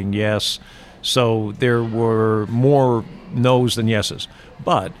 90-something yes. So there were more no's than yeses.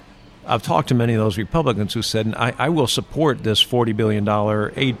 But I've talked to many of those Republicans who said, I will support this $40 billion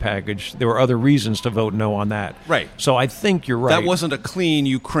aid package. There were other reasons to vote no on that. Right. So I think you're right. That wasn't a clean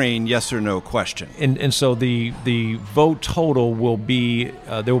Ukraine yes or no question. And so the vote total will be,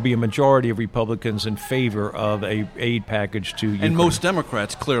 there will be a majority of Republicans in favor of a aid package to Ukraine. And most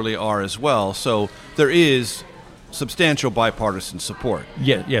Democrats clearly are as well. So there is substantial bipartisan support.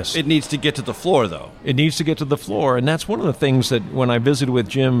 Yes. It needs to get to the floor, though. It needs to get to the floor, and that's one of the things that when I visited with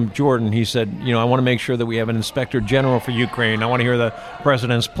Jim Jordan, he said, I want to make sure that we have an inspector general for Ukraine. I want to hear the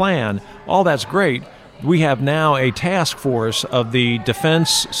president's plan. All that's great. We have now a task force of the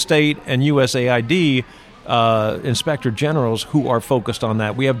Defense, State, and USAID inspector generals who are focused on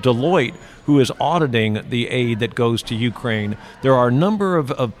that. We have Deloitte, who is auditing the aid that goes to Ukraine. There are a number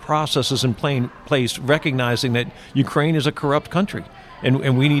of processes in place recognizing that Ukraine is a corrupt country.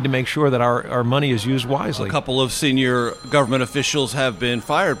 and we need to make sure that our money is used wisely. A couple of senior government officials have been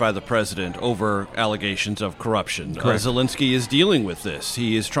fired by the president over allegations of corruption. Zelensky is dealing with this.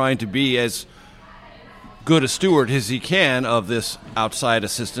 He is trying to be as good a steward as he can of this outside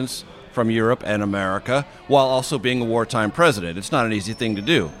assistance from Europe and America, while also being a wartime president. It's not an easy thing to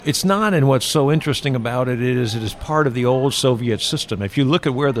do. It's not, and what's so interesting about it is part of the old Soviet system. If you look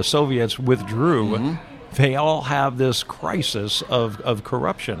at where the Soviets withdrew, they all have this crisis of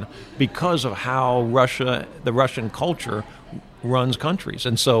corruption because of how the Russian culture runs countries.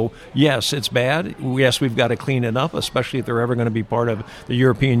 And so, yes, it's bad. Yes, we've got to clean it up, especially if they're ever going to be part of the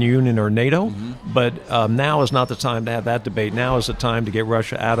European Union or NATO. But now is not the time to have that debate. Now is the time to get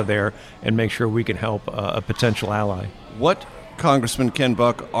Russia out of there and make sure we can help a potential ally. What, Congressman Ken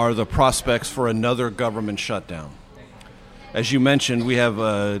Buck, are the prospects for another government shutdown? As you mentioned, we have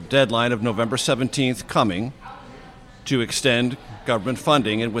a deadline of November 17th coming to extend government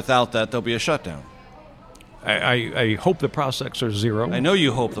funding, and without that, there'll be a shutdown. I hope the prospects are zero. I know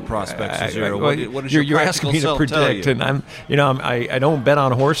you hope the prospects are zero. What does you're asking me to predict, and I don't bet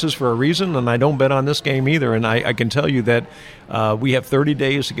on horses for a reason, and I don't bet on this game either. And I can tell you that we have 30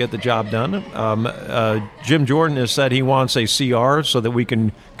 days to get the job done. Jim Jordan has said he wants a CR so that we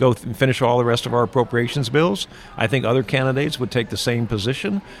can go and finish all the rest of our appropriations bills. I think other candidates would take the same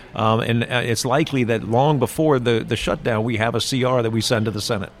position, and it's likely that long before the shutdown, we have a CR that we send to the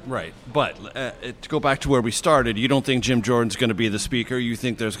Senate. Right, but to go back to where we started, you don't think Jim Jordan's going to be the speaker. You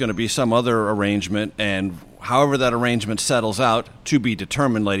think there's going to be some other arrangement, and however that arrangement settles out, to be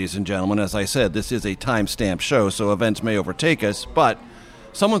determined, ladies and gentlemen. As I said, this is a time-stamped show, so events may overtake us, but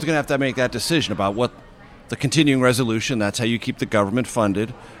someone's going to make that decision about what the continuing resolution, that's how you keep the government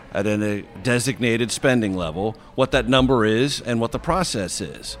funded at a designated spending level, what that number is and what the process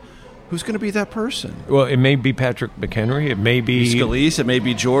is. Who's going to be that person? Well, it may be Patrick McHenry. It may be Scalise. It may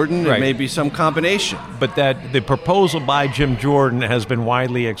be Jordan. Right. It may be some combination. But that the proposal by Jim Jordan has been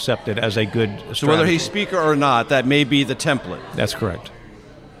widely accepted as a good strategy. So whether he's speaker or not, that may be the template. That's correct.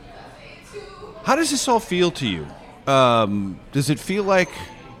 How does this all feel to you? Does it feel like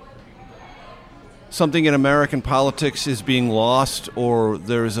something in American politics is being lost, or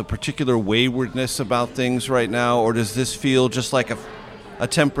there's a particular waywardness about things right now, or does this feel just like a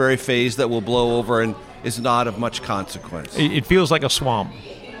temporary phase that will blow over and is not of much consequence? It feels like a swamp.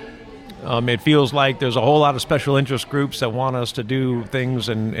 It feels like there's a whole lot of special interest groups that want us to do things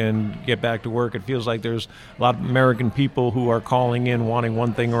and get back to work. It feels like there's a lot of American people who are calling in wanting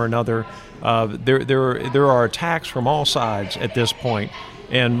one thing or another. There are attacks from all sides at this point.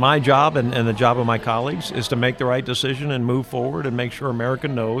 And my job and the job of my colleagues is to make the right decision and move forward and make sure America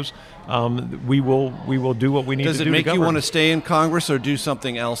knows we will do what we need to do. Does it make you want to stay in Congress or do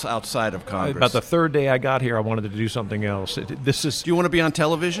something else outside of Congress? About the third day I got here, I wanted to do something else. Do you want to be on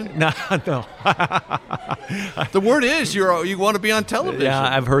television? No. The word is you want to be on television. Yeah,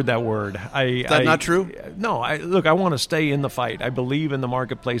 I've heard that word. Is that not true? No. I want to stay in the fight. I believe in the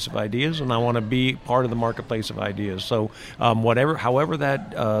marketplace of ideas, and I want to be part of the marketplace of ideas. So however that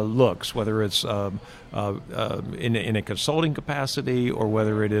looks, whether it's in a consulting capacity or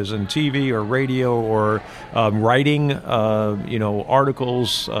whether it is in TV or radio or writing,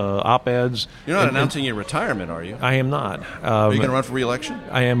 articles, op-eds. You're not announcing your retirement, are you? I am not. Are you going to run for re-election?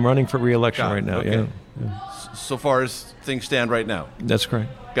 I am running for re-election right now. Okay. Yeah. So far as things stand right now. That's correct.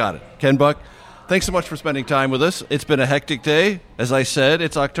 Got it. Ken Buck, thanks so much for spending time with us. It's been a hectic day. As I said,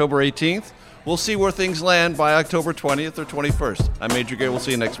 it's October 18th. We'll see where things land by October 20th or 21st. I'm Major Gary. We'll see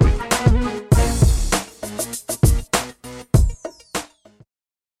you next week.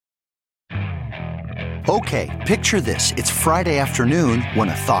 Okay, picture this. It's Friday afternoon when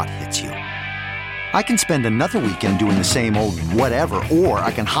a thought hits you. I can spend another weekend doing the same old whatever, or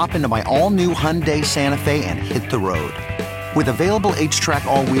I can hop into my all-new Hyundai Santa Fe and hit the road. With available H-Track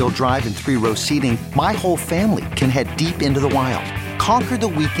all-wheel drive and 3-row seating, my whole family can head deep into the wild. Conquer the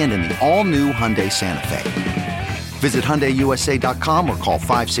weekend in the all-new Hyundai Santa Fe. Visit HyundaiUSA.com or call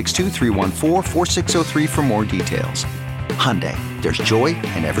 562-314-4603 for more details. Hyundai, there's joy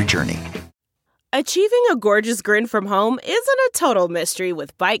in every journey. Achieving a gorgeous grin from home isn't a total mystery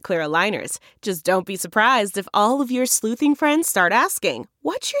with Byte Clear aligners. Just don't be surprised if all of your sleuthing friends start asking,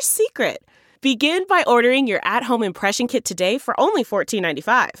 "What's your secret?" Begin by ordering your at-home impression kit today for only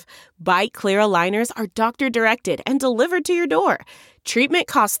 $14.95. Byte Clear aligners are doctor-directed and delivered to your door. Treatment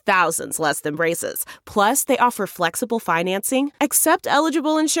costs thousands less than braces. Plus, they offer flexible financing, accept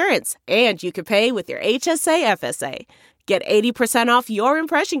eligible insurance, and you can pay with your HSA FSA. Get 80% off your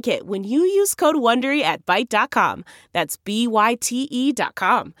impression kit when you use code WONDERY at Byte.com. That's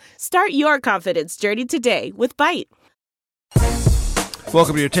BYTE.com. Start your confidence journey today with Byte.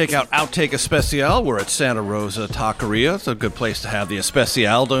 Welcome to your Takeout Outtake Especial. We're at Santa Rosa Taqueria. It's a good place to have the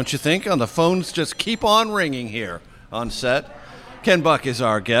Especial, don't you think? And the phones just keep on ringing here on set. Ken Buck is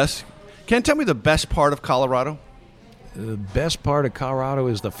our guest. Ken, tell me the best part of Colorado. The best part of Colorado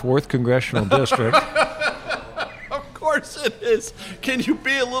is the 4th Congressional District. Of course it is. Can you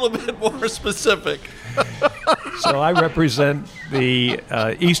be a little bit more specific? So I represent the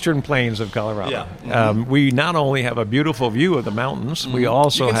eastern plains of Colorado. Yeah. Mm-hmm. We not only have a beautiful view of the mountains, we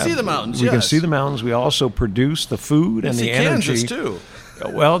also You can see the mountains, We yes. can see the mountains. We also produce the food and the energy. Kansas, too.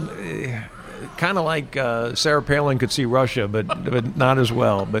 Well, kind of like Sarah Palin could see Russia, but not as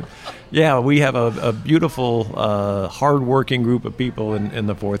well. But yeah, we have a beautiful, hard-working group of people in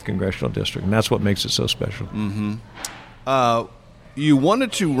the 4th Congressional District, and that's what makes it so special. Mm-hmm. You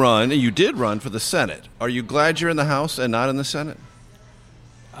wanted to run, and you did run for the Senate. Are you glad you're in the House and not in the Senate?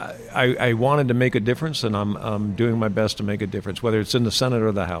 I wanted to make a difference, and I'm doing my best to make a difference, whether it's in the Senate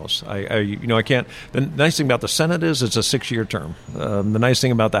or the House. I can't. The nice thing about the Senate is it's a 6-year term. The nice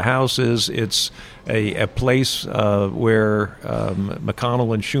thing about the House is it's a place where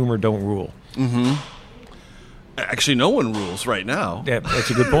McConnell and Schumer don't rule. Mm-hmm. Actually, no one rules right now. Yeah, that's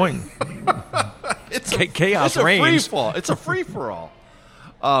a good point. Chaos reigns. It's a free-for-all.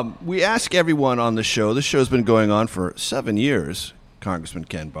 We ask everyone on the show. This show's been going on for 7 years, Congressman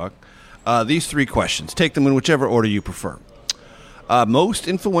Ken Buck. These 3 questions. Take them in whichever order you prefer. Most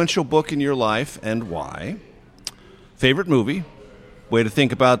influential book in your life and why? Favorite movie? Way to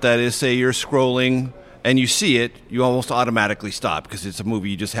think about that is, say you're scrolling and you see it, you almost automatically stop because it's a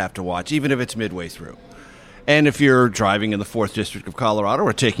movie you just have to watch, even if it's midway through. And if you're driving in the 4th District of Colorado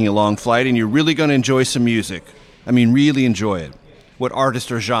or taking a long flight and you're really going to enjoy some music, I mean really enjoy it, what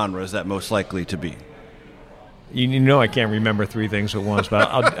artist or genre is that most likely to be? You know I can't remember 3 things at once, but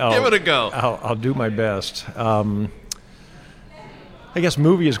I'll give it a go. I'll do my best. I guess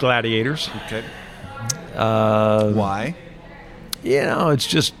movie is Gladiators. Okay. Why? It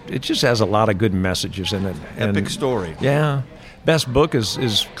just has a lot of good messages in it. Epic story. Yeah. Best book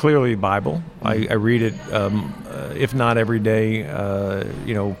is clearly the Bible. I read it, if not every day,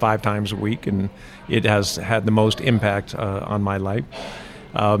 5 times a week, and it has had the most impact on my life.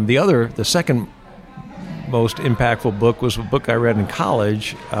 The second most impactful book was a book I read in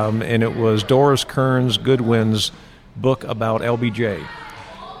college, and it was Doris Kearns Goodwin's book about LBJ.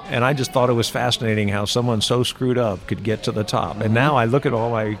 And I just thought it was fascinating how someone so screwed up could get to the top. And now I look at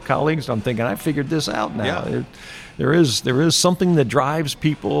all my colleagues, and I'm thinking, I figured this out now. Yeah. There is something that drives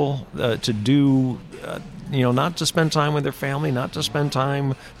people to do, not to spend time with their family, not to spend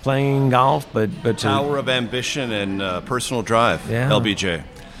time playing golf, but Tower of Ambition and Personal Drive, yeah. LBJ.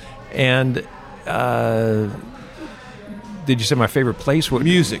 And did you say my favorite place?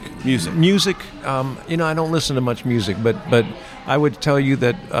 Music. I don't listen to much music, but I would tell you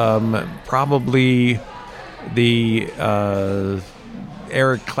that probably the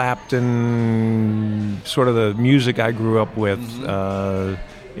Eric Clapton, sort of the music I grew up with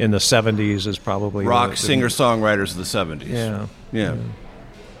in the 70s is probably rock singer-songwriters of the 70s. Yeah.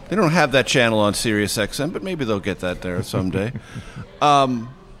 They don't have that channel on Sirius XM, but maybe they'll get that there someday.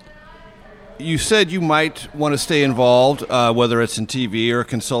 You said you might want to stay involved, whether it's in TV or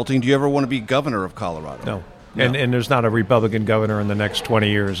consulting. Do you ever want to be governor of Colorado? No. And there's not a Republican governor in the next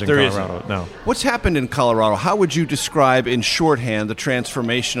 20 years in Colorado. Isn't. No. What's happened in Colorado? How would you describe in shorthand the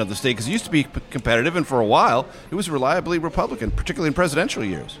transformation of the state? Because it used to be competitive, and for a while it was reliably Republican, particularly in presidential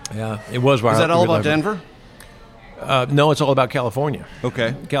years. Yeah, it was. Is that all about Denver? No, it's all about California.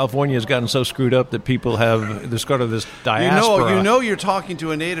 Okay. California has gotten so screwed up that people have this diaspora. You're talking to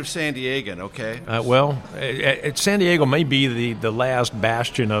a native San Diegan, okay? San Diego may be the last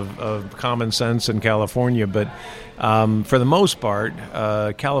bastion of common sense in California, but for the most part,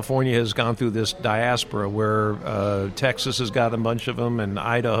 California has gone through this diaspora where Texas has got a bunch of them, and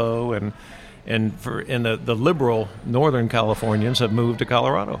Idaho, and the liberal Northern Californians have moved to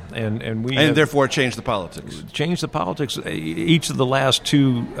Colorado, and therefore changed the politics. Changed the politics. Each of the last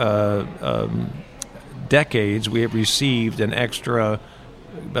 2 decades, we have received an extra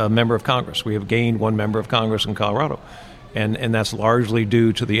member of Congress. We have gained 1 member of Congress in Colorado, and that's largely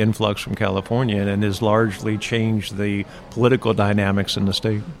due to the influx from California, and has largely changed the political dynamics in the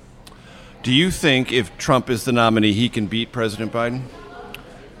state. Do you think if Trump is the nominee, he can beat President Biden?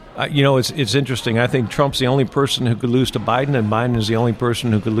 It's interesting. I think Trump's the only person who could lose to Biden, and Biden is the only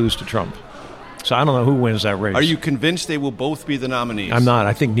person who could lose to Trump. So I don't know who wins that race. Are you convinced they will both be the nominees? I'm not.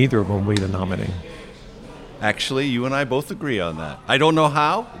 I think neither of them will be the nominee. Actually, you and I both agree on that. I don't know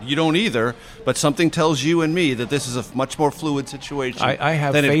how. You don't either. But something tells you and me that this is a much more fluid situation I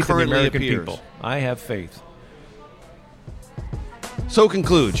have than faith it currently in the American appears. people. I have faith. So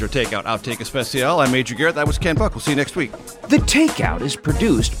concludes your Takeout Outtake Especial. I'm Major Garrett. That was Ken Buck. We'll see you next week. The Takeout is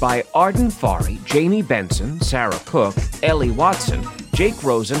produced by Arden Fari, Jamie Benson, Sarah Cook, Ellie Watson, Jake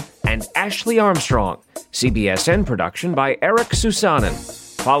Rosen, and Ashley Armstrong. CBSN production by Eric Susanen.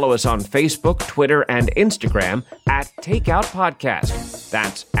 Follow us on Facebook, Twitter, and Instagram at Takeout Podcast.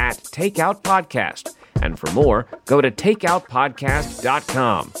 That's at Takeout Podcast. And for more, go to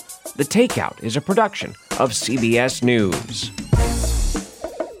takeoutpodcast.com. The Takeout is a production of CBS News.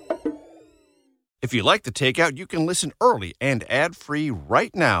 If you like The Takeout, you can listen early and ad-free right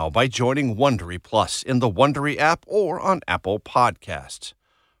now by joining Wondery Plus in the Wondery app or on Apple Podcasts.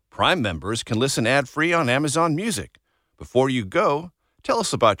 Prime members can listen ad-free on Amazon Music. Before you go, tell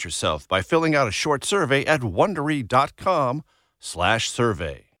us about yourself by filling out a short survey at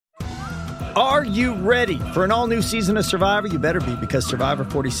Wondery.com/survey. Are you ready for an all-new season of Survivor? You better be, because Survivor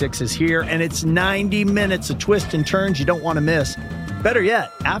 46 is here, and it's 90 minutes of twists and turns you don't want to miss. Better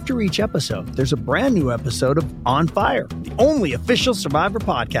yet, after each episode, there's a brand new episode of On Fire, the only official Survivor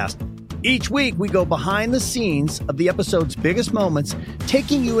podcast. Each week, we go behind the scenes of the episode's biggest moments,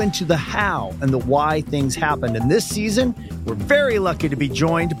 taking you into the how and the why things happened. And this season, we're very lucky to be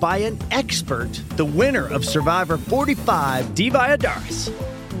joined by an expert, the winner of Survivor 45, Dee Valladares.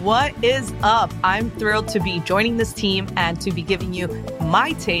 What is up? I'm thrilled to be joining this team and to be giving you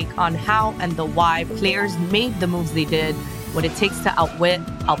my take on how and the why players made the moves they did, what it takes to outwit,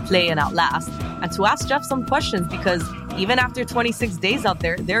 outplay, and outlast, and to ask Jeff some questions, because even after 26 days out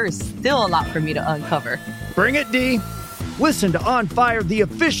there, there is still a lot for me to uncover. Bring it, Dee. Listen to On Fire, the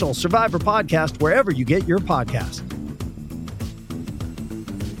official Survivor podcast, wherever you get your podcast.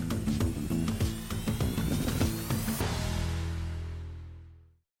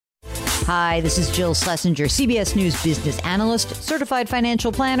 Hi, this is Jill Schlesinger, CBS News business analyst, certified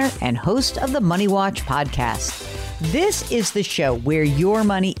financial planner, and host of the Money Watch podcast. This is the show where your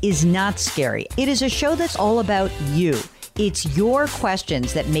money is not scary. It is a show that's all about you. It's your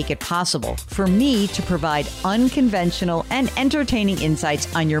questions that make it possible for me to provide unconventional and entertaining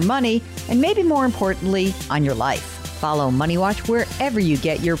insights on your money, and maybe more importantly, on your life. Follow Money Watch wherever you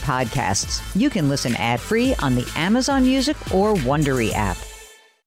get your podcasts. You can listen ad-free on the Amazon Music or Wondery app.